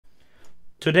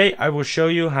Today I will show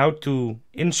you how to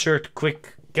insert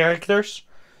quick characters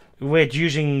with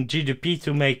using GDP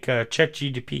to make Chat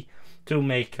GPT to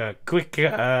make quick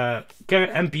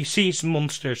NPCs,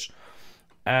 monsters,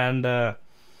 and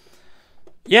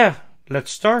yeah, let's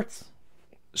start.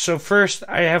 So first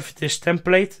I have this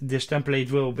template. This template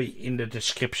will be in the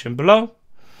description below.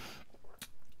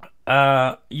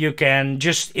 You can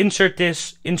just insert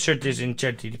this in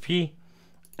ChatGPT,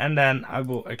 and then I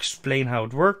will explain how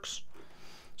it works.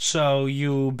 So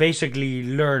you basically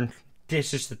learn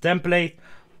this is the template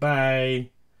by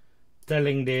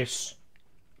telling this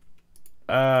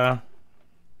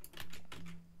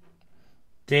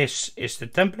this is the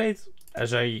template,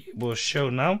 as I will show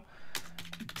now.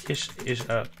 This is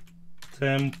a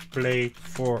template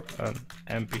for an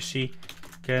NPC.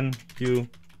 Can you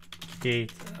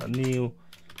create a new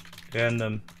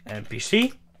random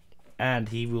NPC? And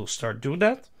he will start doing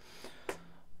that.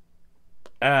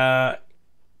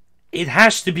 It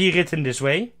has to be written this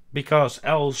way, because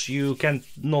else you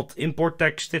cannot import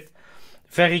text it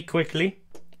very quickly.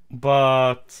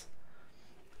 But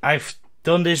I've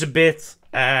done this a bit,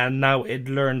 and now it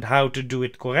learned how to do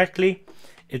it correctly.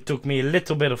 It took me a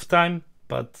little bit of time,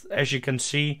 but as you can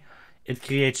see, it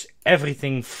creates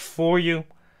everything for you.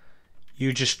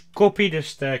 You just copy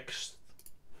this text,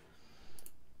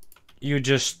 you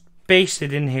just paste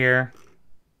it in here,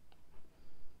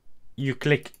 you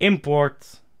click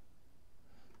import,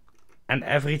 and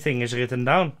everything is written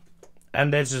down.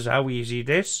 And this is how easy it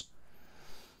is.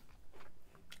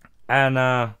 And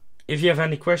if you have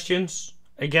any questions,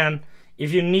 again,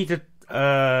 if you need it,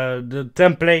 the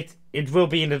template, it will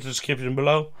be in the description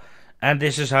below. And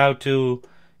this is how to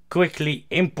quickly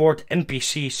import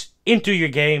NPCs into your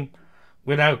game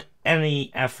without any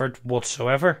effort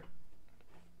whatsoever.